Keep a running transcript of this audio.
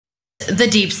the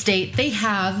deep state, they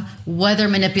have weather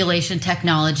manipulation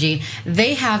technology.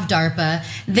 They have DARPA.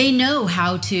 They know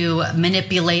how to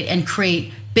manipulate and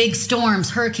create big storms,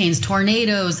 hurricanes,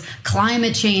 tornadoes,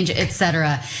 climate change,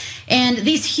 etc. And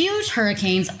these huge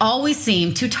hurricanes always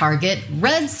seem to target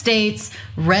red states,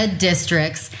 red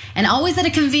districts, and always at a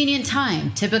convenient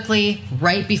time, typically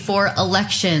right before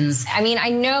elections. I mean, I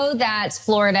know that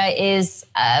Florida is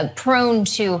prone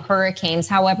to hurricanes.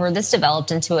 However, this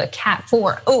developed into a Cat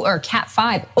 4 or Cat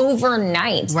 5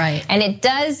 overnight. Right. And it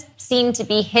does seem to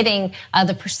be hitting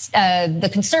the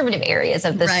conservative areas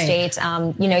of the state.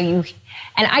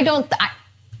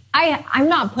 I'm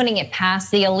not putting it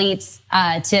past the elites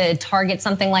to target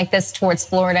something like this towards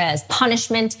Florida as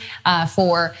punishment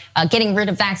for getting rid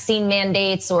of vaccine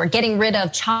mandates or getting rid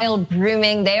of child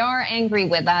grooming. They are angry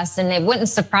with us, and it wouldn't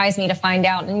surprise me to find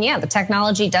out. And yeah, the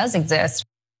technology does exist.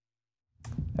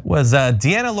 It was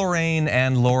Deanna Lorraine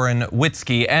and Lauren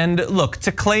Witzke. And look,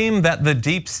 to claim that the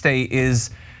deep state is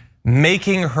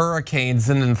making hurricanes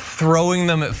and then throwing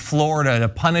them at Florida to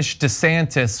punish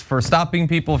DeSantis for stopping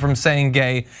people from saying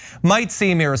gay might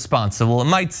seem irresponsible. It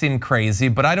might seem crazy,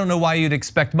 but I don't know why you'd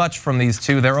expect much from these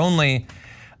two. They're only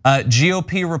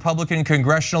GOP Republican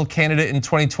congressional candidate in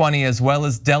 2020, as well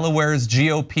as Delaware's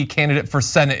GOP candidate for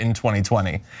Senate in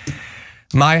 2020.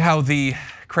 My, how the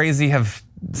crazy have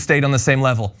stayed on the same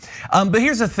level. But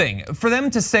here's the thing, for them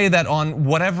to say that on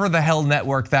whatever the hell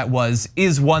network that was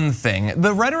is one thing.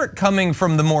 The rhetoric coming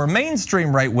from the more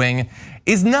mainstream right wing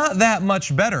is not that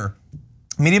much better.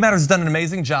 Media Matters has done an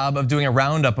amazing job of doing a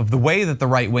roundup of the way that the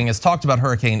right wing has talked about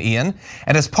Hurricane Ian.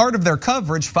 And as part of their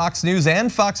coverage, Fox News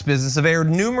and Fox Business have aired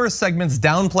numerous segments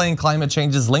downplaying climate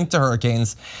changes linked to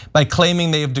hurricanes by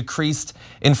claiming they have decreased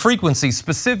in frequency.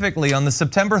 Specifically on the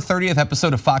September 30th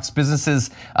episode of Fox Business's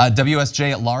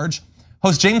WSJ at Large,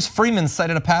 host James Freeman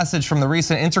cited a passage from the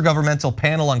recent Intergovernmental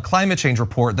Panel on Climate Change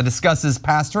report that discusses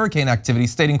past hurricane activity,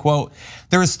 stating, quote,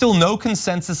 "There is still no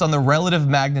consensus on the relative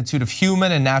magnitude of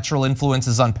human and natural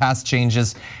influences on past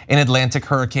changes in Atlantic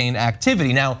hurricane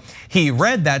activity." Now, he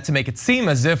read that to make it seem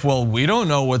as if, well, we don't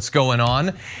know what's going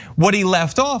on. What he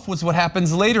left off was what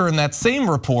happens later in that same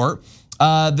report.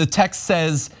 The text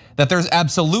says that there's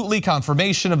absolutely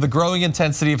confirmation of the growing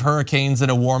intensity of hurricanes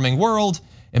in a warming world.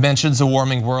 It mentions a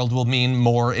warming world will mean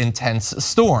more intense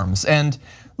storms. And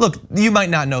look, you might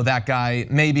not know that guy,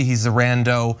 maybe he's a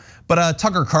rando, but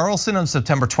Tucker Carlson on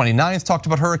September 29th talked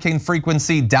about hurricane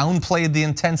frequency, downplayed the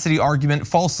intensity argument,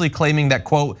 falsely claiming that,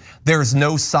 quote, "there's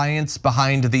no science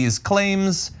behind these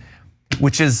claims,"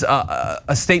 which is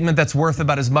a statement that's worth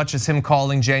about as much as him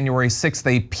calling January 6th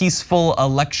a peaceful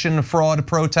election fraud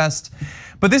protest.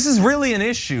 But this is really an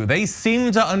issue. They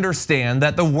seem to understand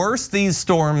that the worse these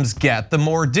storms get, the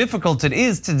more difficult it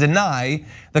is to deny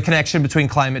the connection between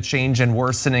climate change and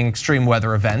worsening extreme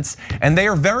weather events. And they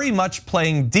are very much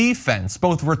playing defense,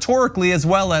 both rhetorically as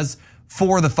well as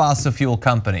for the fossil fuel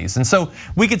companies. And so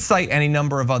we could cite any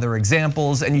number of other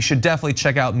examples, and you should definitely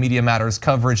check out Media Matters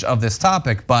coverage of this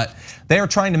topic, but they are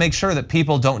trying to make sure that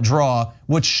people don't draw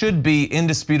what should be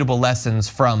indisputable lessons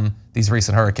from these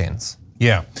recent hurricanes.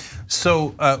 Yeah,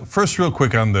 so first real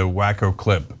quick on the wacko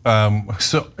clip.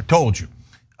 So I told you,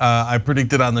 I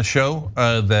predicted on the show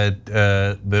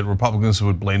that Republicans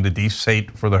would blame the deep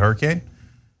state for the hurricane.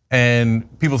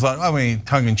 And people thought, I mean,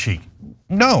 tongue in cheek.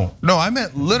 No, I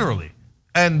meant literally.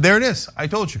 And there it is, I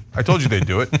told you they'd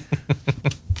do it.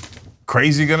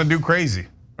 Crazy gonna do crazy,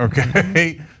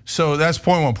 okay? So that's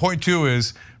point one. Point two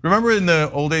is, remember in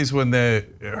the old days when the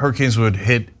hurricanes would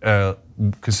hit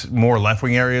more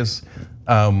left-wing areas,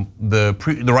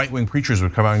 the right-wing preachers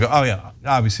would come out and go, oh yeah,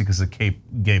 obviously because of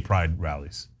gay pride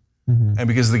rallies. And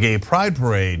because of the gay pride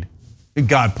parade, it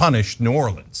got punished New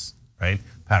Orleans, right?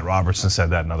 Pat Robertson said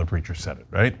that, and other preachers said it,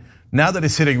 right? Now that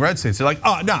it's hitting red states, they're like,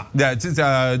 oh no, that's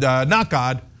not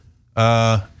God,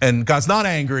 and God's not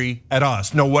angry at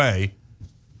us, no way.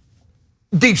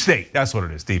 Deep state, that's what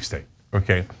it is, deep state,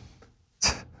 okay?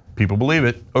 People believe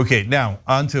it. Okay, now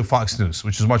on to Fox News,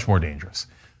 which is much more dangerous.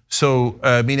 So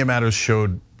Media Matters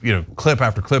showed clip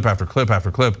after clip after clip after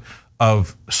clip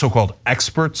of so-called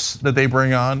experts that they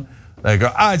bring on. They go,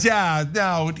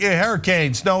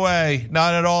 hurricanes, no way,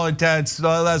 not at all intense,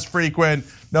 no less frequent,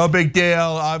 no big deal,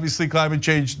 obviously climate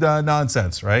change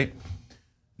nonsense, right?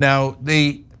 Now,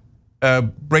 they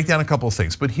break down a couple of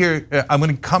things, but here, I'm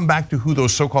gonna come back to who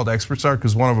those so-called experts are,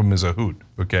 because one of them is a hoot,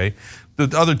 okay?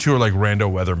 The other two are like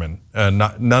rando weathermen.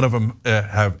 None of them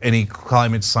have any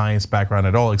climate science background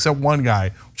at all, except one guy,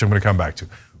 which I'm gonna come back to.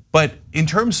 But in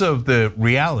terms of the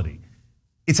reality,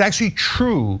 it's actually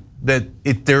true that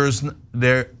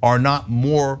there are not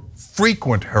more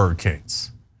frequent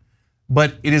hurricanes.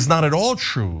 But it is not at all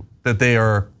true that they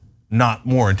are not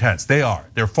more intense. They are.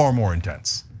 They're far more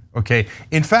intense. Okay.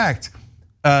 In fact,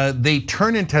 they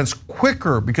turn intense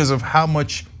quicker because of how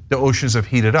much the oceans have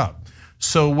heated up.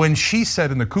 So when she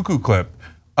said in the cuckoo clip,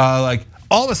 like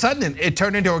all of a sudden it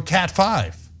turned into a Cat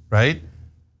 5, right?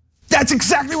 That's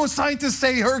exactly what scientists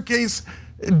say hurricanes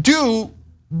do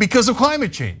because of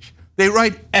climate change. They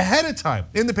write ahead of time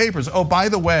in the papers, oh, by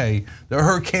the way, the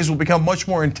hurricanes will become much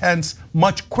more intense,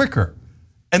 much quicker.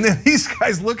 And then these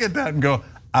guys look at that and go,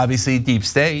 obviously deep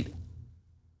state.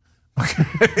 Okay,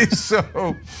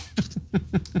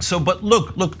 but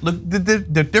look,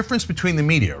 the difference between the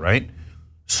media, right?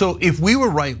 So if we were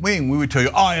right wing, we would tell you,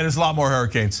 oh yeah, there's a lot more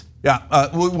hurricanes. Yeah,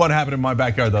 what happened in my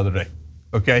backyard the other day,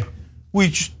 okay?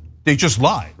 They just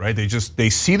lie, right? They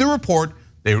see the report,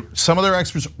 some of their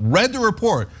experts read the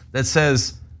report that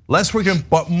says less frequent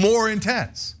but more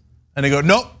intense. And they go,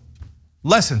 nope,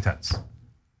 less intense.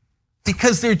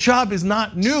 Because their job is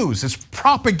not news, it's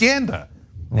propaganda.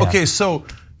 Yeah. Okay, so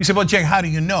you say, well, Jen, how do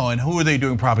you know? And who are they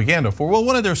doing propaganda for? Well,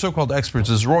 one of their so-called experts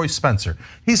is Roy Spencer.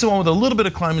 He's the one with a little bit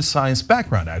of climate science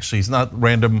background, actually. He's not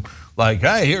random, like,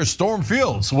 hey, here's Storm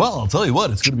Fields. Well, I'll tell you what,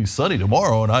 it's gonna be sunny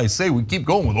tomorrow, and I say we keep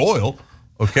going with oil,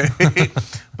 okay?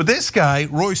 But this guy,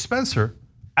 Roy Spencer,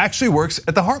 actually works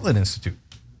at the Heartland Institute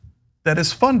that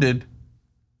is funded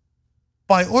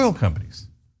by oil companies.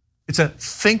 It's a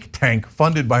think tank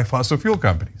funded by fossil fuel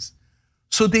companies.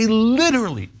 So they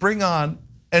literally bring on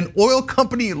an oil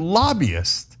company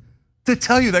lobbyist to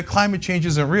tell you that climate change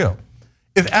isn't real.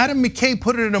 If Adam McKay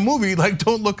put it in a movie like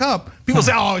Don't Look Up, people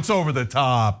say, oh, it's over the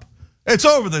top. It's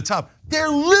over the top. They're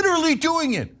literally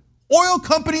doing it. Oil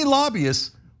company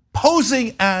lobbyists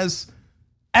posing as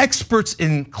experts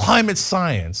in climate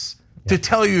science to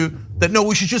tell you that no,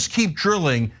 we should just keep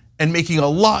drilling and making a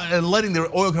lot and letting the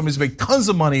oil companies make tons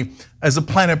of money as the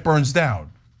planet burns down.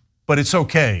 But it's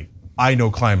okay, I know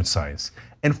climate science.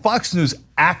 And Fox News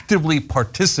actively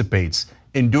participates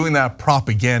in doing that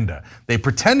propaganda. They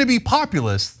pretend to be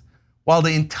populist while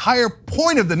the entire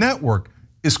point of the network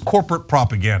is corporate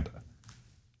propaganda.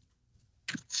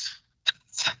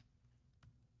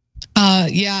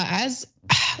 Yeah,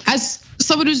 as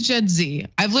someone who's Gen Z,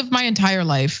 I've lived my entire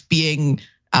life being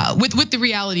with the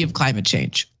reality of climate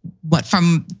change. What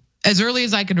from as early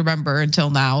as I can remember until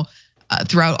now,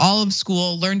 throughout all of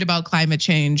school, learned about climate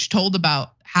change, told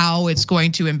about how it's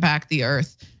going to impact the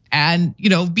earth, and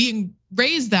being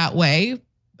raised that way,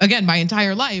 again, my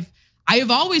entire life, I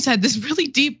have always had this really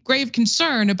deep, grave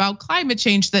concern about climate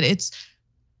change that it's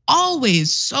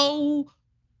always so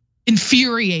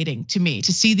infuriating to me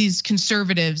to see these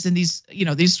conservatives and these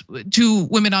two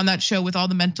women on that show with all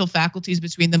the mental faculties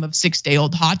between them of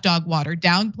 6-day-old hot dog water,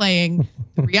 downplaying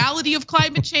the reality of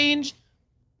climate change,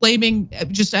 blaming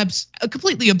just a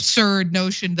completely absurd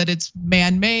notion that it's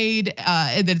man-made,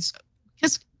 and that it's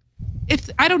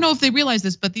I don't know if they realize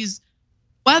this, but these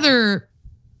weather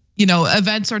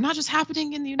events are not just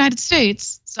happening in the United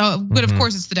States. So, but of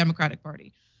course it's the Democratic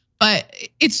Party, but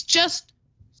it's just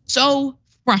so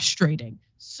frustrating,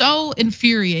 so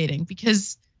infuriating,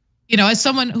 because as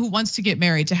someone who wants to get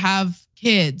married, to have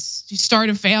kids, to start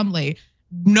a family,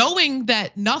 knowing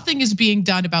that nothing is being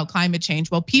done about climate change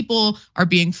while people are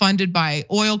being funded by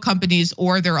oil companies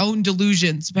or their own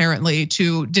delusions, apparently,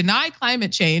 to deny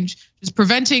climate change, just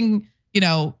preventing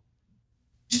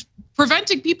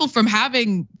people from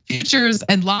having futures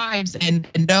and lives and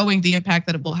knowing the impact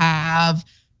that it will have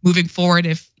moving forward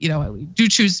if we do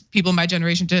choose, people in my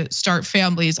generation, to start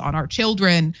families on our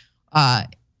children.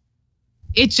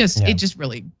 It just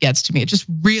really gets to me. It just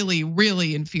really,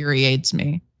 really infuriates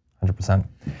me. 100%.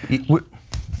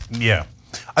 Yeah,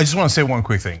 I just want to say one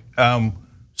quick thing.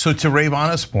 So to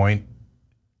Ravana's point,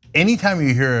 anytime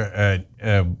you hear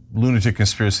a lunatic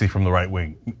conspiracy from the right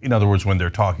wing, in other words, when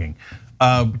they're talking,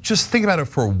 just think about it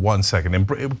for 1 second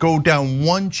and go down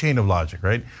one chain of logic,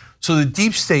 right? So the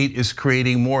deep state is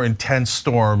creating more intense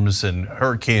storms and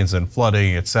hurricanes and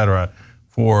flooding, et cetera,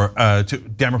 to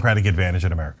Democratic advantage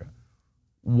in America.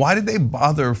 Why did they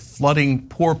bother flooding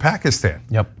poor Pakistan?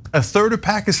 Yep. A third of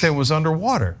Pakistan was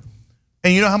underwater.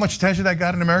 And you know how much attention that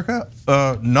got in America?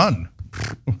 None.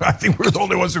 I think we're the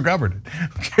only ones who covered it.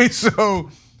 Okay, so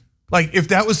like if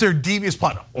that was their devious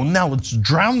plot, well, now let's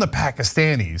drown the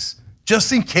Pakistanis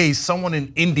just in case someone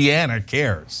in Indiana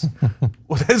cares.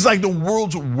 Well, that's like the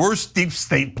world's worst deep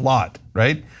state plot,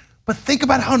 right? But think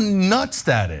about how nuts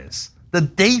that is.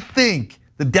 That they think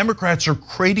the Democrats are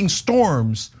creating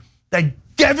storms that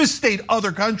devastate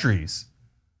other countries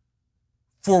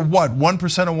for what, 1%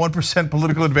 or 1%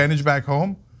 political advantage back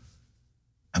home?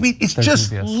 I mean, it's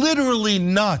just literally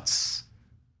nuts.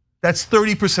 That's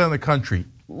 30% of the country.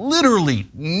 literally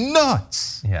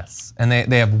nuts. Yes, and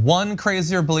they have one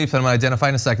crazier belief that I'm gonna identify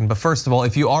in a second. But first of all,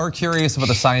 if you are curious about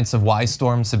the science of why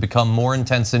storms have become more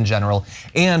intense in general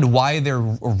and why they're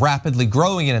rapidly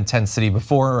growing in intensity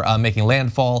before making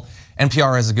landfall,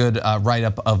 NPR has a good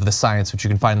write-up of the science, which you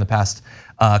can find in the past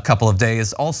couple of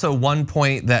days. Also, one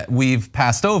point that we've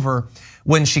passed over,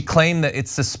 when she claimed that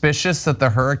it's suspicious that the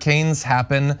hurricanes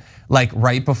happen like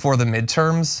right before the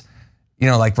midterms,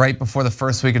 like right before the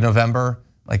first week of November,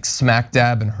 like smack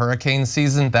dab in hurricane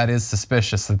season, that is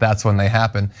suspicious that that's when they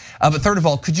happen. But third of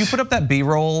all, could you put up that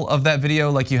B-roll of that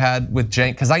video like you had with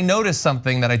Jane? Because I noticed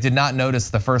something that I did not notice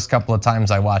the first couple of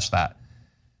times I watched that.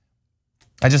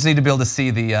 I just need to be able to see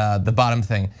the bottom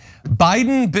thing.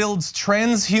 Biden builds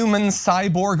transhuman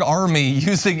cyborg army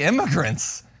using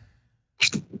immigrants.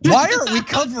 Why aren't we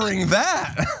covering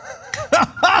that?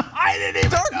 I didn't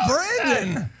even Dark know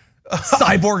Brandon.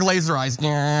 Cyborg laser eyes.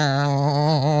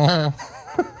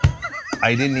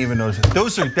 I didn't even notice it.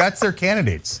 That's their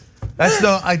candidates.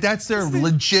 That's their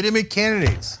legitimate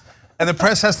candidates. And the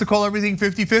press has to call everything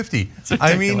 50-50.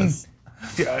 I mean,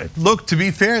 look, to be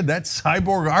fair, that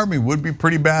cyborg army would be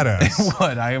pretty badass. It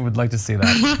would. I would like to see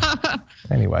that.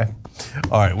 Anyway.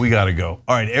 All right, we gotta go.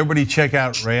 All right, everybody check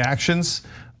out reactions.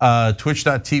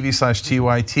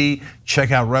 Twitch.tv/TYT.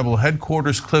 Check out Rebel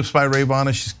Headquarters clips by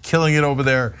Ravana. She's killing it over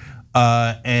there.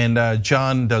 And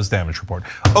John does damage report.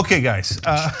 Okay, guys.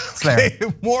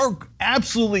 More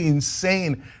absolutely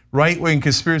insane right-wing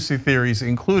conspiracy theories,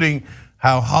 including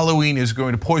how Halloween is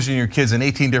going to poison your kids in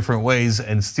 18 different ways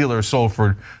and steal their soul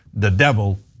for the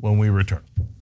devil when we return.